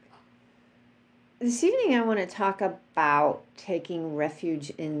This evening, I want to talk about taking refuge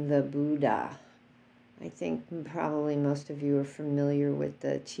in the Buddha. I think probably most of you are familiar with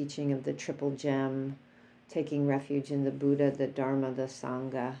the teaching of the Triple Gem, taking refuge in the Buddha, the Dharma, the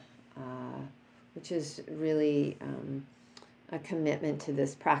Sangha, which is really a commitment to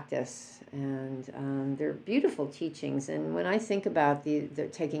this practice. And they're beautiful teachings. And when I think about the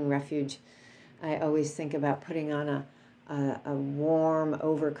taking refuge, I always think about putting on a warm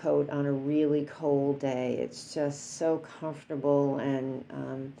overcoat on a really cold day. It's just so comfortable,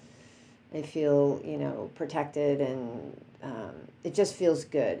 and I feel, protected, and it just feels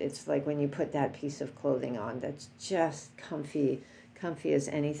good. It's like when you put that piece of clothing on that's just comfy as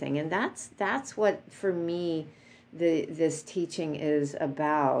anything. And that's what, for me, this teaching is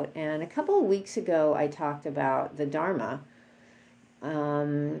about. And a couple of weeks ago, I talked about the Dharma.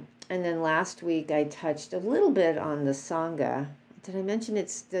 And then last week I touched a little bit on the Sangha. Did I mention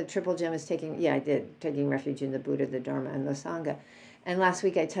it's the Triple Gem is taking, yeah, I did, taking refuge in the Buddha, the Dharma, and the Sangha. And last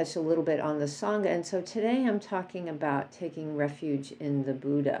week I touched a little bit on the Sangha. And so today I'm talking about taking refuge in the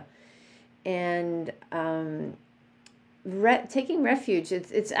Buddha. And taking refuge,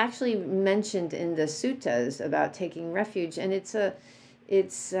 it's actually mentioned in the suttas about taking refuge. And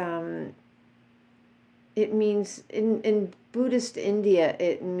it means in Buddhist India,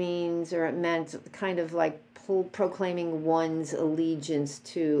 it meant kind of like proclaiming one's allegiance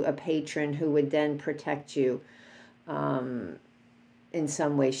to a patron who would then protect you in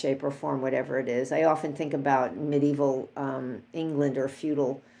some way, shape, or form, whatever it is. I often think about medieval England, or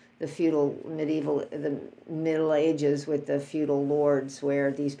the Middle Ages with the feudal lords,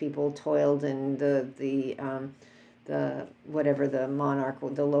 where these people toiled, and the whatever the monarch,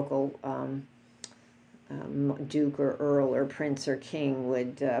 the local duke or earl or prince or king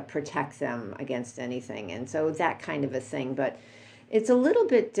would protect them against anything. And so that kind of a thing. But it's a little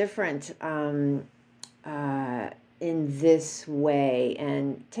bit different in this way.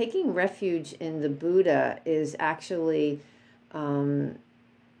 And taking refuge in the Buddha is actually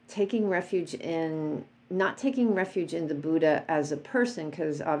taking refuge in, not taking refuge in the Buddha as a person,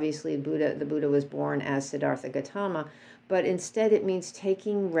 because obviously the Buddha was born as Siddhartha Gautama, but instead it means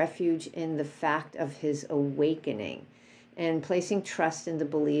taking refuge in the fact of his awakening and placing trust in the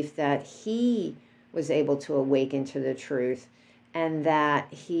belief that he was able to awaken to the truth, and that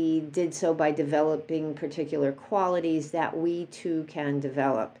he did so by developing particular qualities that we too can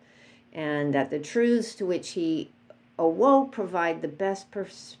develop, and that the truths to which he awoke provide the best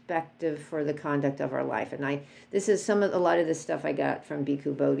perspective for the conduct of our life. And this is a lot of this stuff I got from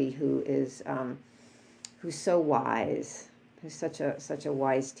Bhikkhu Bodhi, who's so wise, who's such a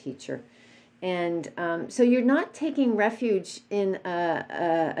wise teacher. And so you're not taking refuge in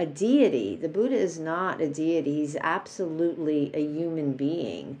a deity. The Buddha is not a deity. He's absolutely a human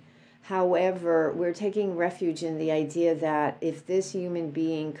being. However, we're taking refuge in the idea that if this human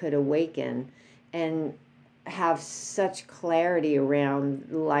being could awaken and have such clarity around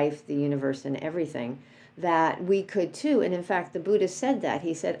life, the universe, and everything, that we could too. And in fact, the Buddha said that.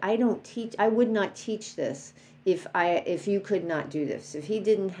 He said, I would not teach this if you could not do this. If he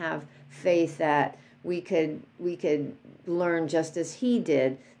didn't have faith that we could learn just as he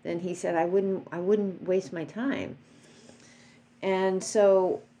did, then he said, I wouldn't waste my time. And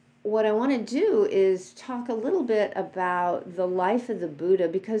so what I want to do is talk a little bit about the life of the Buddha,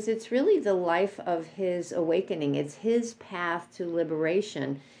 because it's really the life of his awakening. It's his path to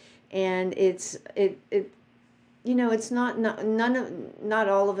liberation. And it's not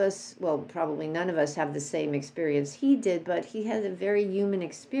all of us, well, probably none of us have the same experience he did, but he had a very human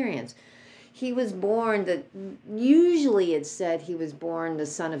experience. He was born, usually it's said he was born the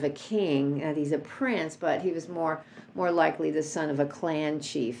son of a king, that he's a prince, but he was more likely the son of a clan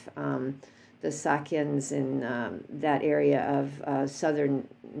chief. The Sakyans in that area of southern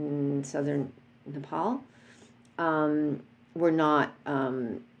Nepal were not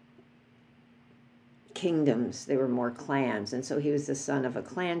kingdoms, they were more clans. And so he was the son of a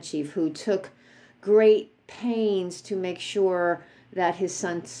clan chief who took great pains to make sure that his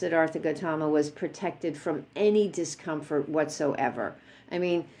son Siddhartha Gautama was protected from any discomfort whatsoever. I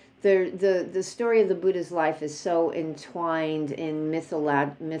mean, the story of the Buddha's life is so entwined in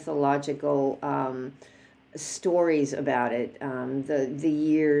mythological stories about it. The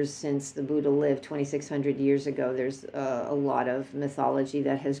years since the Buddha lived 2,600 years ago, there's a lot of mythology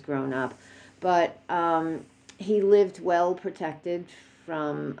that has grown up. But he lived well protected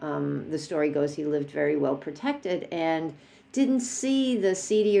from, the story goes, he lived very well protected and didn't see the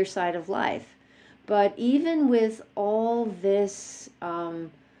seedier side of life. But even with all this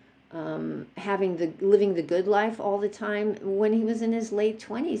living the good life all the time. When he was in his late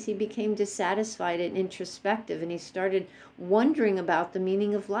 20s, he became dissatisfied and introspective, and he started wondering about the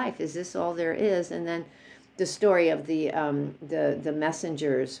meaning of life. Is this all there is? And then the story of the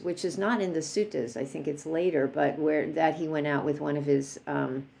messengers, which is not in the suttas, I think it's later, but where that he went out with one of his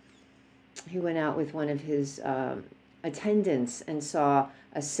attendants and saw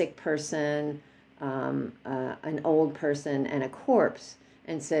a sick person, an old person, and a corpse,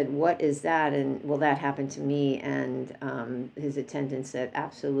 and said, "What is that? And will that happen to me?" And his attendant said,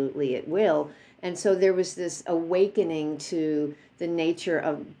 "Absolutely, it will." And so there was this awakening to the nature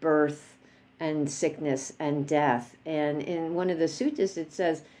of birth and sickness and death. And in one of the suttas, it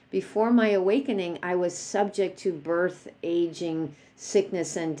says, "Before my awakening, I was subject to birth, aging,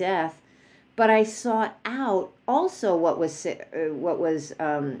 sickness, and death. But I sought out also what was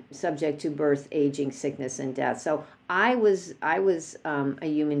subject to birth, aging, sickness, and death." So I was a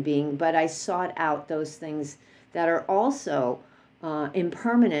human being, but I sought out those things that are also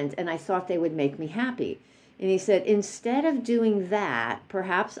impermanent, and I thought they would make me happy. And he said, instead of doing that,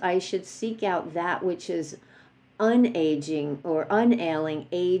 perhaps I should seek out that which is unaging or unailing,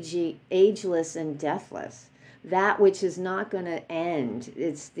 ageless, and deathless. That which is not going to end.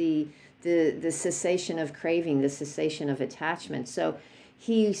 It's the cessation of craving, the cessation of attachment. So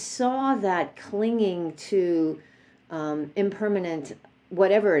he saw that clinging to impermanent,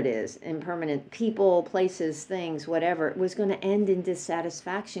 whatever it is, impermanent people, places, things, whatever, it was going to end in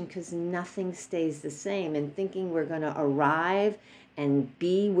dissatisfaction because nothing stays the same. And thinking we're going to arrive and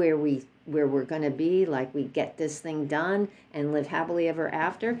be where we're going to be, like we get this thing done and live happily ever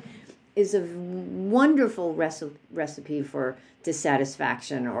after, is a wonderful recipe for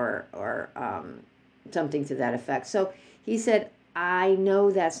dissatisfaction or something to that effect. So he said, I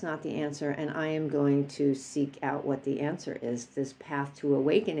know that's not the answer, and I am going to seek out what the answer is, this path to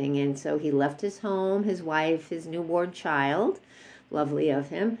awakening. And so he left his home, his wife, his newborn child, lovely of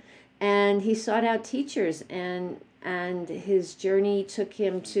him, and he sought out teachers, and his journey took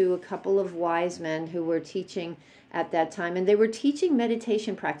him to a couple of wise men who were teaching at that time, and they were teaching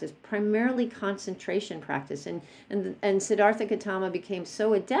meditation practice, primarily concentration practice, and Siddhartha Gautama became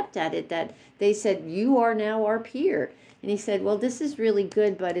so adept at it that they said, "You are now our peer." And he said, "Well, this is really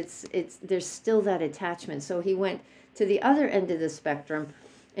good, but it's there's still that attachment." So he went to the other end of the spectrum,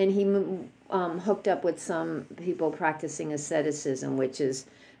 and he hooked up with some people practicing asceticism, which is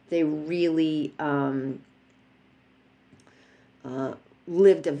they really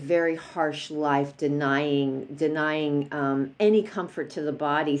lived a very harsh life, denying any comfort to the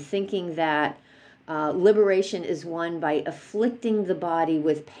body, thinking that liberation is won by afflicting the body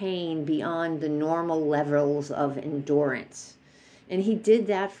with pain beyond the normal levels of endurance. And he did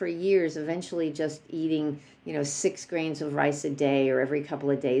that for years, eventually just eating, 6 grains of rice a day or every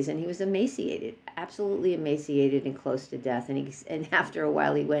couple of days. And he was emaciated, absolutely emaciated and close to death. And after a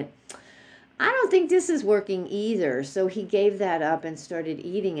while he went, I don't think this is working either. So he gave that up and started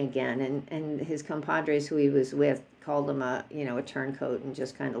eating again. And his compadres who he was with called him a turncoat and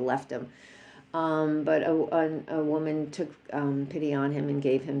just kind of left him. But a woman took pity on him and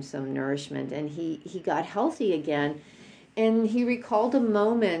gave him some nourishment, and he got healthy again. And he recalled a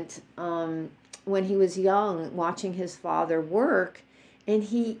moment when he was young watching his father work, and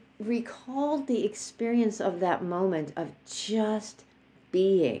he recalled the experience of that moment of just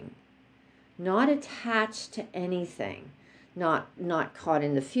being, not attached to anything, not caught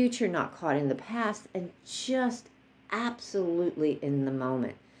in the future, not caught in the past, and just absolutely in the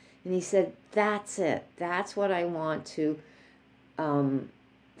moment. And he said, that's it. That's what I want to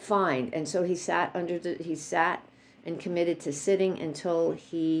find. And so he sat and committed to sitting until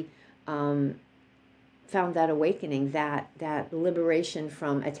he found that awakening, that liberation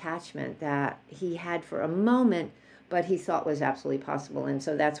from attachment that he had for a moment, but he thought was absolutely possible. And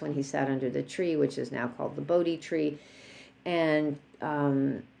so that's when he sat under the tree, which is now called the Bodhi tree. And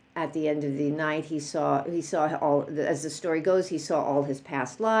at the end of the night, he saw all, as the story goes, he saw all his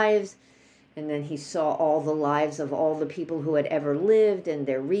past lives, and then he saw all the lives of all the people who had ever lived and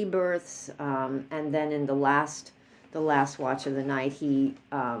their rebirths. And then in the last watch of the night, he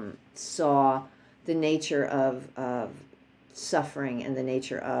saw the nature of suffering and the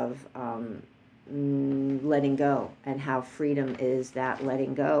nature of letting go, and how freedom is that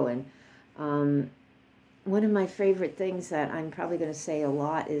letting go. And one of my favorite things that I'm probably going to say a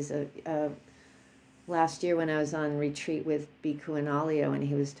lot is last year when I was on retreat with Bhikkhu Analayo, and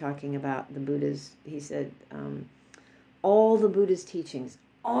he was talking about the Buddha's, he said, all the Buddha's teachings,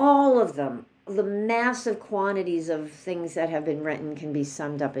 all of them, the massive quantities of things that have been written can be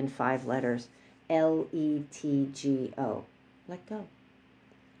summed up in 5 letters, LETGO, let go.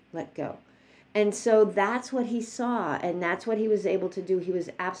 let go. And so that's what he saw, and that's what he was able to do. He was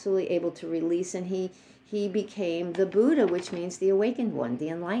absolutely able to release, and he became the Buddha, which means the awakened one, the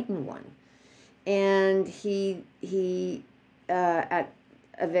enlightened one. And he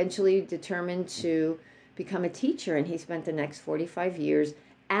eventually determined to become a teacher, and he spent the next 45 years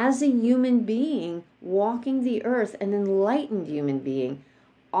as a human being walking the earth, an enlightened human being,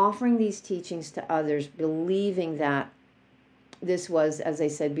 offering these teachings to others, believing that this was, as I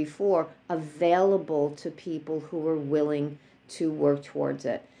said before, available to people who were willing to work towards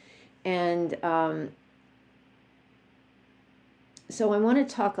it. And so I want to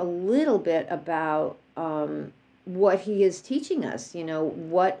talk a little bit about what he is teaching us,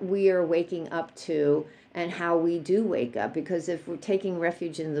 what we are waking up to and how we do wake up. Because if we're taking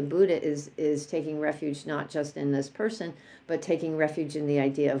refuge in the Buddha is taking refuge not just in this person, but taking refuge in the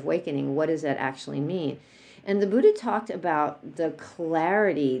idea of awakening. What does that actually mean? And the Buddha talked about the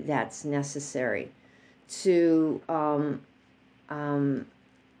clarity that's necessary to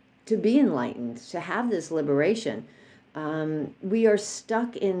be enlightened, to have this liberation. We are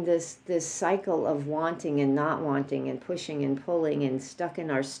stuck in this cycle of wanting and not wanting and pushing and pulling, and stuck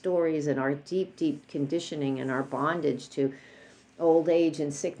in our stories and our deep, deep conditioning and our bondage to old age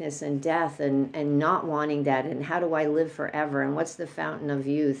and sickness and death, and not wanting that, and how do I live forever, and what's the fountain of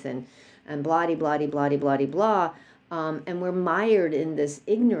youth, and blah, blah, blah, blah, blah. And we're mired in this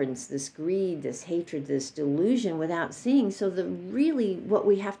ignorance, this greed, this hatred, this delusion without seeing. So what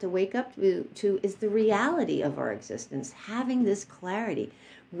we have to wake up to is the reality of our existence, having this clarity,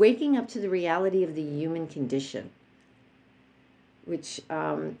 waking up to the reality of the human condition, which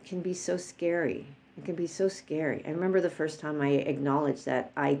can be so scary. It can be so scary. I remember the first time I acknowledged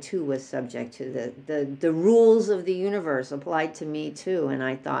that I too was subject to the rules of the universe applied to me too. And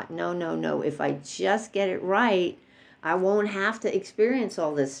I thought, no, if I just get it right, I won't have to experience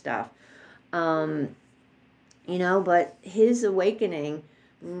all this stuff. But his awakening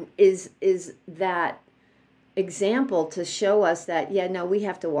is that example to show us that, we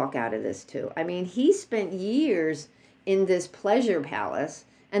have to walk out of this too. I mean, he spent years in this pleasure palace,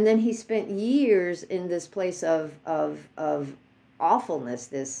 and then he spent years in this place of awfulness,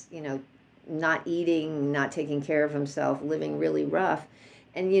 this, not eating, not taking care of himself, living really rough.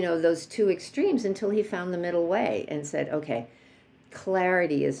 And, those two extremes, until he found the middle way and said, okay,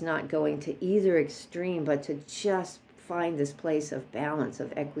 clarity is not going to either extreme, but to just find this place of balance,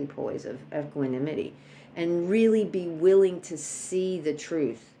 of equipoise, of equanimity, and really be willing to see the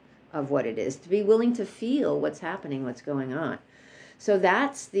truth of what it is, to be willing to feel what's happening, what's going on. So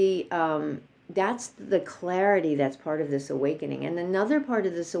that's the clarity that's part of this awakening. And another part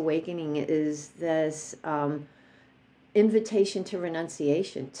of this awakening is this invitation to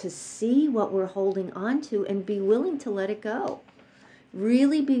renunciation, to see what we're holding on to and be willing to let it go.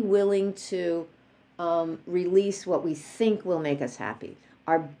 Really be willing to release what we think will make us happy,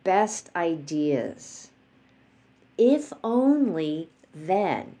 our best ideas. If only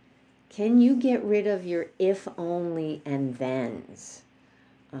then. Can you get rid of your if only and thens?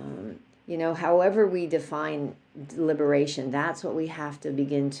 However we define liberation, that's what we have to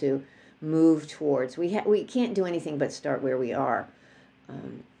begin to move towards. We can't do anything but start where we are.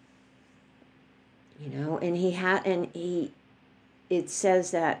 And it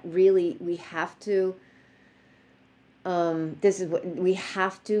says that really we have to, we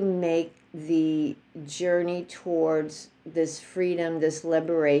have to make the journey towards this freedom, this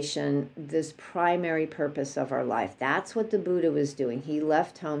liberation, this primary purpose of our life. That's what the Buddha was doing. He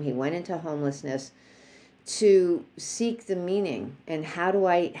left home, he went into homelessness to seek the meaning, and how do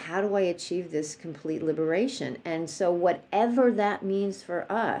I achieve this complete liberation? And so whatever that means for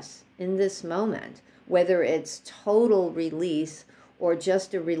us in this moment, whether it's total release or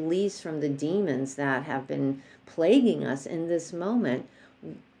just a release from the demons that have been plaguing us in this moment,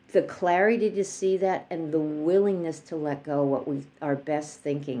 the clarity to see that and the willingness to let go what we are best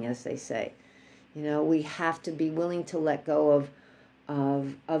thinking, as they say. We have to be willing to let go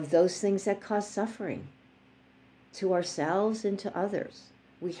of those things that cause suffering to ourselves and to others.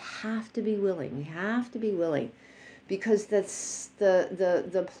 We have to be willing. We have to be willing, because that's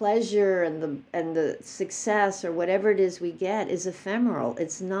the pleasure and the success or whatever it is we get is ephemeral.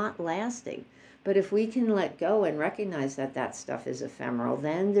 It's not lasting. But if we can let go and recognize that that stuff is ephemeral,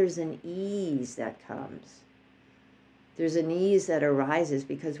 then there's an ease that comes. There's an ease that arises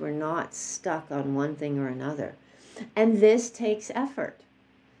because we're not stuck on one thing or another. And this takes effort.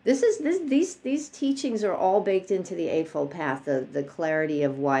 These teachings are all baked into the Eightfold Path, the clarity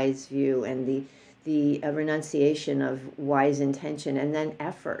of wise view and the renunciation of wise intention, and then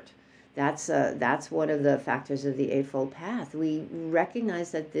effort. That's one of the factors of the Eightfold Path. We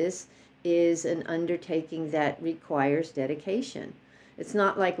recognize that this is an undertaking that requires dedication. It's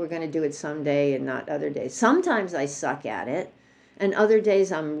not like we're going to do it someday and not other days. Sometimes I suck at it, and other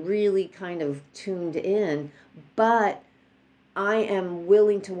days I'm really kind of tuned in, but I am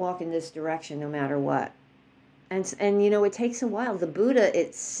willing to walk in this direction no matter what. And it takes a while. The Buddha,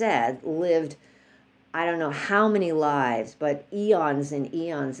 it said, lived, I don't know how many lives, but eons and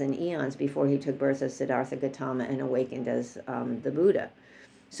eons and eons before he took birth as Siddhartha Gautama and awakened as the Buddha.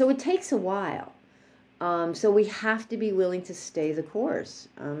 So it takes a while. So we have to be willing to stay the course.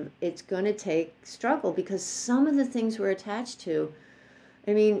 It's going to take struggle because some of the things we're attached to,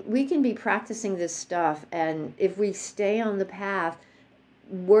 I mean, we can be practicing this stuff, and if we stay on the path,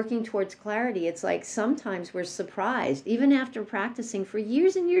 working towards clarity, it's like sometimes we're surprised, even after practicing for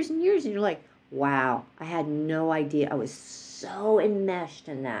years and years and years, and you're like, wow, I had no idea. I was so enmeshed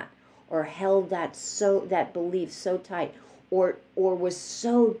in that, or held that belief so tight, or was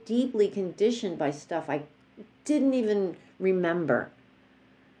so deeply conditioned by stuff I didn't even remember.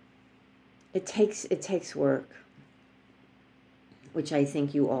 It takes work, which I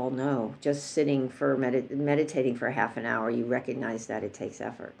think you all know. Just sitting for meditating for half an hour, you recognize that it takes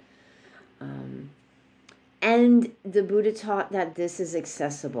effort. And the Buddha taught that this is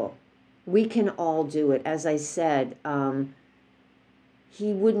accessible. We can all do it. As I said,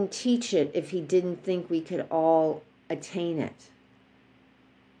 he wouldn't teach it if he didn't think we could all attain it.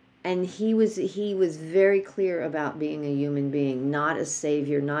 And he was very clear about being a human being, not a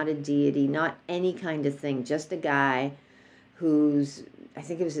savior, not a deity, not any kind of thing, just a guy who's, I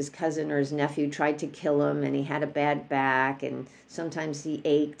think it was his cousin or his nephew, tried to kill him, and he had a bad back, and sometimes he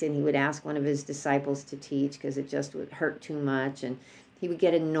ached, and he would ask one of his disciples to teach because it just would hurt too much, and he would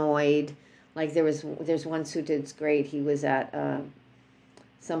get annoyed. Like there's one sutta, it's great. He was at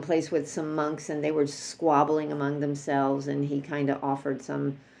some place with some monks, and they were squabbling among themselves, and he kind of offered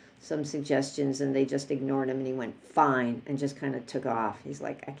some suggestions, and they just ignored him, and he went, fine, and just kind of took off. He's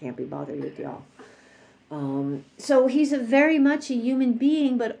like, I can't be bothered with y'all. So he's very much a human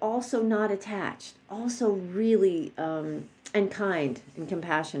being, but also not attached, also really and kind and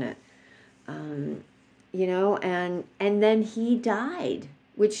compassionate, and then he died,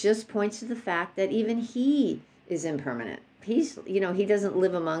 which just points to the fact that even he is impermanent. He's he doesn't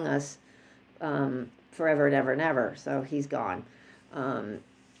live among us forever and ever and ever, so he's gone.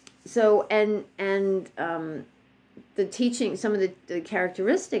 The teaching, some of the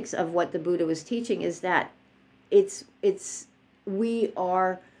characteristics of what the Buddha was teaching is that we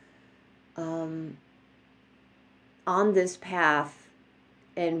are on this path,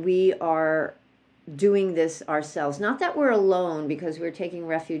 and we are doing this ourselves. Not that we're alone because we're taking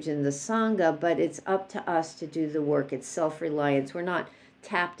refuge in the Sangha, but it's up to us to do the work. It's self-reliance. We're not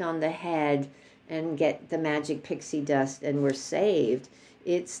tapped on the head and get the magic pixie dust and we're saved.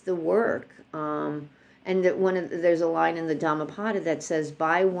 It's the work. And there's a line in the Dhammapada that says,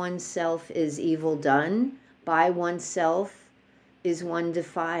 by oneself is evil done, by oneself is one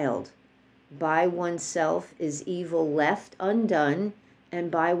defiled, by oneself is evil left undone, and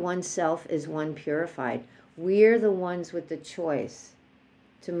by oneself is one purified. We're the ones with the choice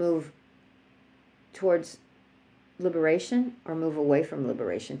to move towards liberation or move away from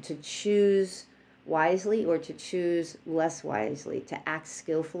liberation, to choose wisely or to choose less wisely, to act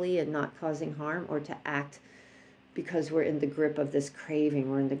skillfully and not causing harm, or to act because we're in the grip of this craving,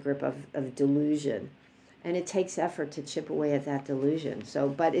 we're in the grip of delusion. And it takes effort to chip away at that delusion.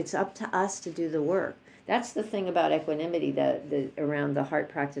 But it's up to us to do the work. That's the thing about equanimity, around the heart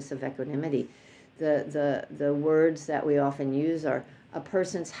practice of equanimity. The words that we often use are, a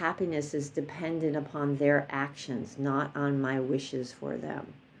person's happiness is dependent upon their actions, not on my wishes for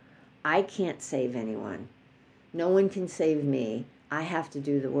them. I can't save anyone. No one can save me. I have to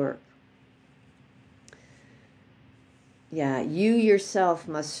do the work. Yeah, you yourself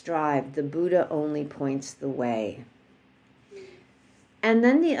must strive. The Buddha only points the way. And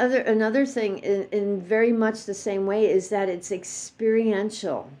then another thing in very much the same way is that it's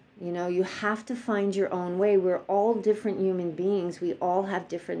experiential. You have to find your own way. We're all different human beings. We all have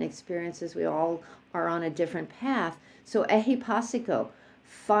different experiences. We all are on a different path. So ehipassiko,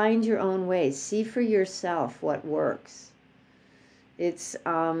 find your own way. See for yourself what works. It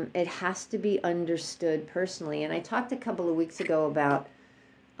has to be understood personally. And I talked a couple of weeks ago about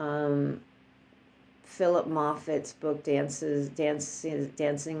Philip Moffat's book, Dances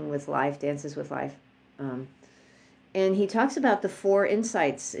with Life. And he talks about the 4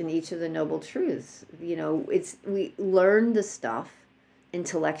 insights in each of the Noble Truths. We learn the stuff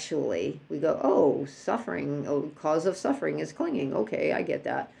intellectually. We go, suffering, cause of suffering is clinging. Okay, I get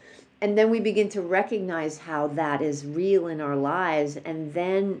that. And then we begin to recognize how that is real in our lives. And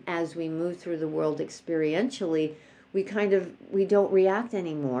then as we move through the world experientially, we don't react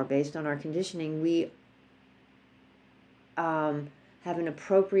anymore based on our conditioning. We have an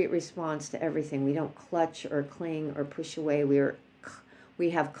appropriate response to everything. We don't clutch or cling or push away. We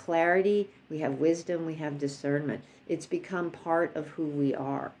have clarity, we have wisdom, we have discernment. It's become part of who we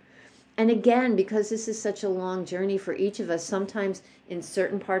are. And again, because this is such a long journey for each of us, sometimes in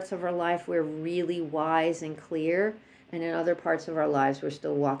certain parts of our life we're really wise and clear, and in other parts of our lives we're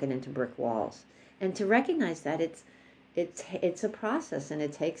still walking into brick walls. And to recognize that it's a process and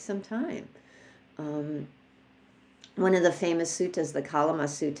it takes some time. One of the famous suttas, the Kalama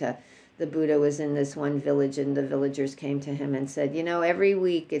Sutta, the Buddha was in this one village and the villagers came to him and said, every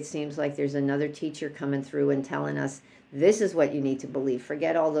week it seems like there's another teacher coming through and telling us, this is what you need to believe.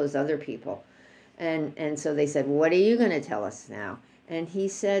 Forget all those other people. And so they said, what are you going to tell us now? And he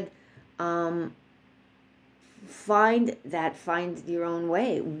said, find your own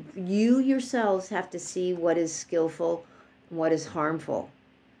way. You yourselves have to see what is skillful, what is harmful,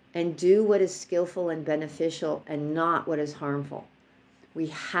 and do what is skillful and beneficial and not what is harmful. We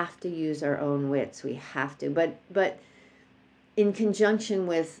have to use our own wits. We have to. But in conjunction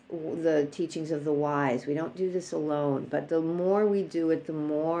with the teachings of the wise, we don't do this alone. But the more we do it, the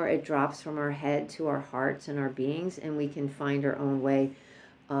more it drops from our head to our hearts and our beings, and we can find our own way.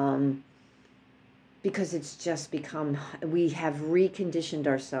 Because it's just become, we have reconditioned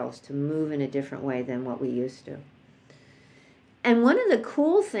ourselves to move in a different way than what we used to. And one of the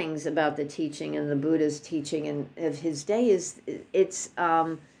cool things about the teaching and the Buddha's teaching of his day is it's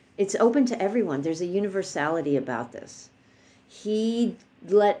open to everyone. There's a universality about this. He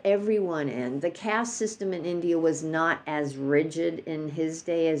let everyone in. The caste system in India was not as rigid in his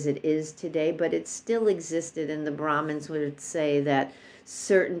day as it is today, but it still existed, and the Brahmins would say that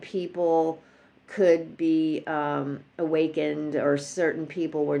certain people could be awakened or certain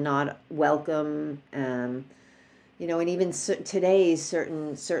people were not welcome. And even today's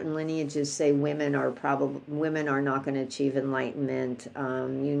certain lineages say women are not going to achieve enlightenment.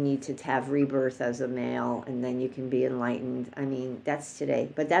 You need to have rebirth as a male, and then you can be enlightened. I mean, that's today,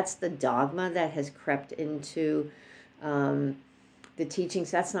 but that's the dogma that has crept into the teachings.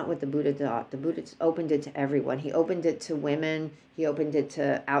 That's not what the Buddha taught. The Buddha opened it to everyone. He opened it to women. He opened it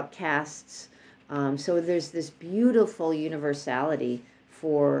to outcasts. So there's this beautiful universality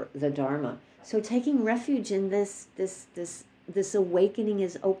for the Dharma. So taking refuge in this awakening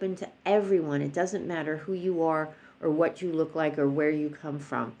is open to everyone. It doesn't matter who you are or what you look like or where you come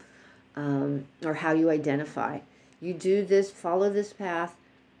from, or how you identify. You do this, follow this path,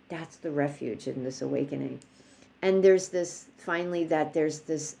 that's the refuge in this awakening. And there's this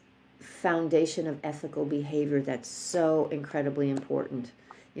foundation of ethical behavior that's so incredibly important.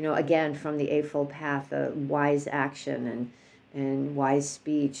 Again, from the Eightfold Path, wise action and wise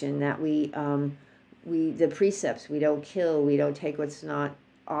speech, and that the precepts, we don't kill, we don't take what's not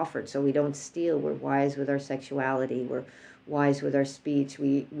offered, so we don't steal, we're wise with our sexuality, we're wise with our speech,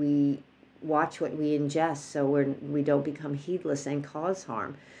 we watch what we ingest so we don't become heedless and cause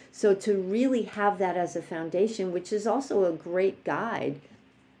harm. So to really have that as a foundation, which is also a great guide,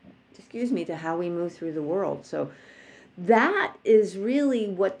 to how we move through the world. So that is really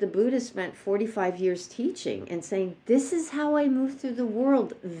what the Buddha spent 45 years teaching and saying, this is how I move through the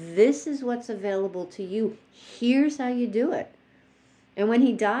world. This is what's available to you. Here's how you do it. And when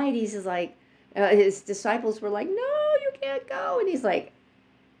he died, he's like, his disciples were like, no, you can't go. And he's like,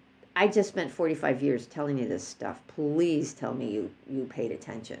 I just spent 45 years telling you this stuff. Please tell me you paid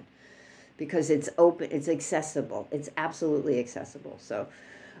attention, because it's open, it's accessible. It's absolutely accessible. So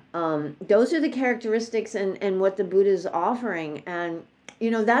those are the characteristics and what the Buddha is offering. And,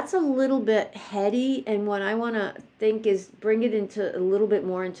 that's a little bit heady. And what I want to think is bring it into a little bit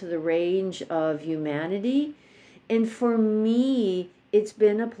more into the range of humanity. And for me, it's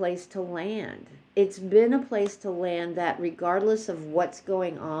been a place to land. It's been a place to land that regardless of what's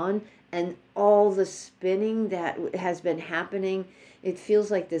going on and all the spinning that has been happening, it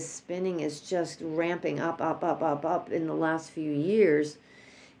feels like this spinning is just ramping up in the last few years.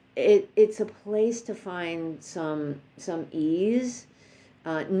 It's a place to find some ease,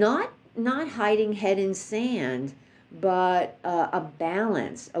 not hiding head in sand, but a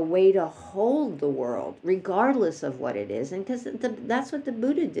balance, a way to hold the world regardless of what it is. And because that's what the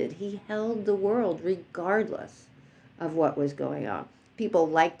Buddha did. He held the world regardless of what was going on. People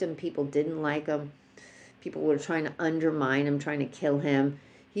liked him, people didn't like him, people were trying to undermine him, trying to kill him.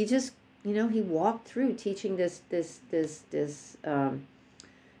 He just, he walked through teaching this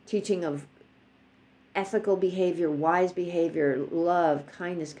teaching of ethical behavior, wise behavior, love,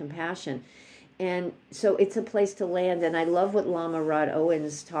 kindness, compassion. And so it's a place to land. And I love what Lama Rod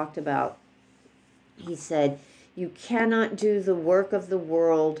Owens talked about. He said, you cannot do the work of the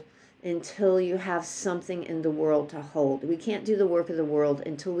world until you have something in the world to hold. We can't do the work of the world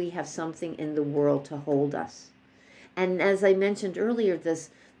until we have something in the world to hold us. And as I mentioned earlier,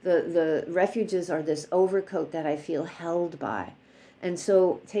 the refuges are this overcoat that I feel held by. And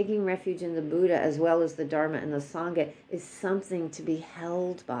so taking refuge in the Buddha as well as the Dharma and the Sangha is something to be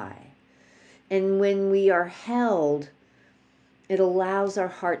held by. And when we are held, it allows our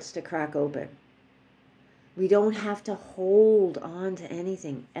hearts to crack open. We don't have to hold on to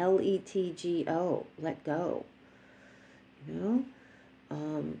anything. LETGO, let go. You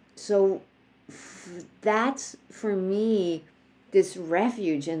know? So that's, for me, this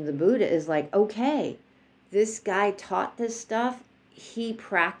refuge in the Buddha is like, okay, this guy taught this stuff, he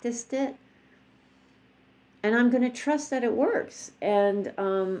practiced it, and I'm going to trust that it works. And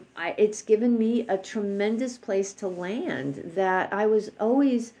it's given me a tremendous place to land that I was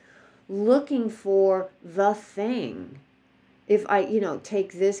always looking for the thing. If I,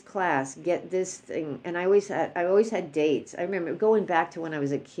 take this class, get this thing, and I always had dates. I remember going back to when I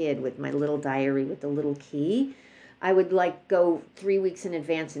was a kid with my little diary with the little key. I would go 3 weeks in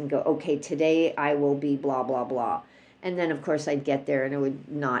advance and go, okay, today I will be blah, blah, blah. And then, of course, I'd get there and it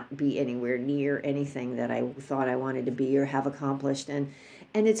would not be anywhere near anything that I thought I wanted to be or have accomplished. And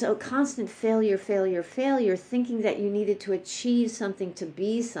it's a constant failure, thinking that you needed to achieve something to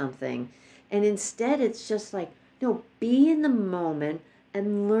be something. And instead, it's just like, no, be in the moment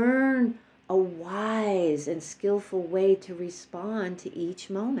and learn a wise and skillful way to respond to each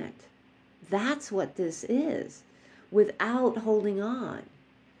moment. That's what this is, without holding on.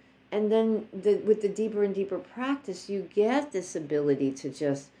 And then with the deeper and deeper practice, you get this ability to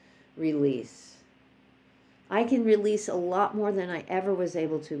just release. I can release a lot more than I ever was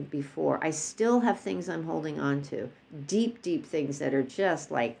able to before. I still have things I'm holding on to. Deep, deep things that are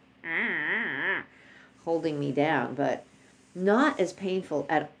just like holding me down, but not as painful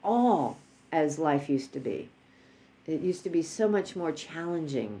at all as life used to be. It used to be so much more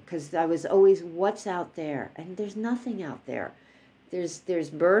challenging because I was always, what's out there? And there's nothing out there. There's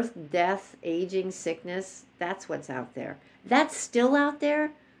birth, death, aging, sickness. That's what's out there. That's still out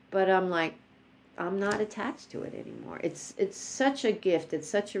there, but I'm not attached to it anymore. It's such a gift. It's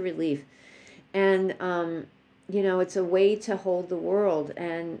such a relief. And, it's a way to hold the world.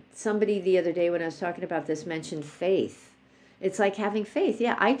 And somebody the other day when I was talking about this mentioned faith. It's like having faith.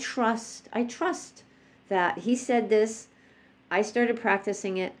 Yeah, I trust that he said this. I started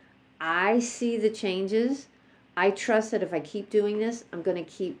practicing it. I see the changes. I trust that if I keep doing this, I'm going to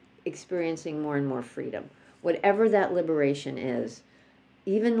keep experiencing more and more freedom. Whatever that liberation is,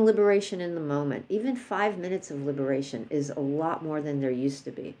 even liberation in the moment, even 5 minutes of liberation is a lot more than there used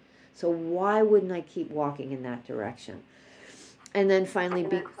to be. So why wouldn't I keep walking in that direction? And then finally,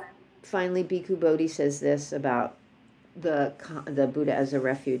 Bhikkhu Bodhi says this about the Buddha as a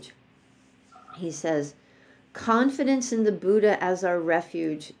refuge. He says, confidence in the Buddha as our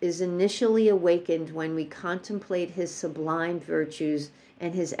refuge is initially awakened when we contemplate his sublime virtues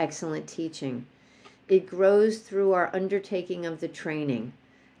and his excellent teaching. It grows through our undertaking of the training.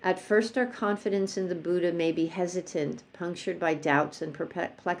 At first, our confidence in the Buddha may be hesitant, punctured by doubts and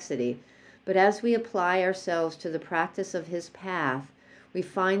perplexity, but as we apply ourselves to the practice of his path, we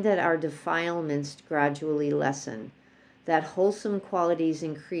find that our defilements gradually lessen, that wholesome qualities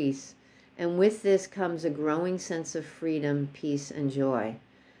increase, and with this comes a growing sense of freedom, peace, and joy.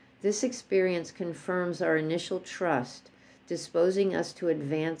 This experience confirms our initial trust, disposing us to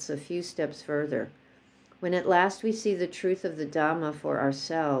advance a few steps further. When at last we see the truth of the Dhamma for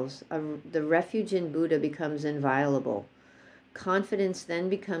ourselves, the refuge in Buddha becomes inviolable. Confidence then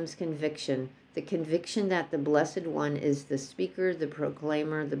becomes conviction, the conviction that the Blessed One is the speaker, the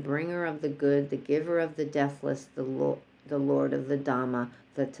proclaimer, the bringer of the good, the giver of the deathless, the Lord of the Dhamma,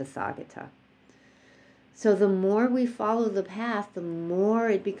 the Tathagata. So the more we follow the path, the more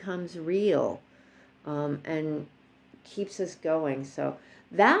it becomes real and keeps us going. So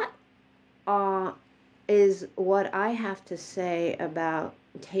that is what I have to say about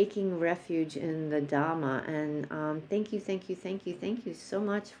taking refuge in the Dhamma. And thank you so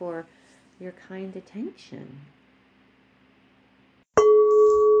much for your kind attention.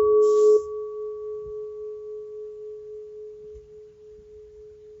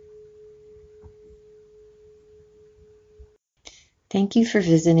 Thank you for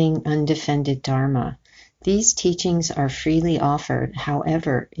visiting Undefended Dharma. These teachings are freely offered.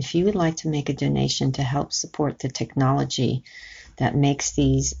 However, if you would like to make a donation to help support the technology that makes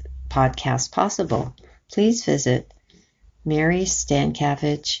these podcast possible, please visit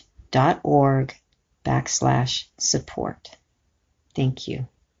marystankavich.org/support. Thank you.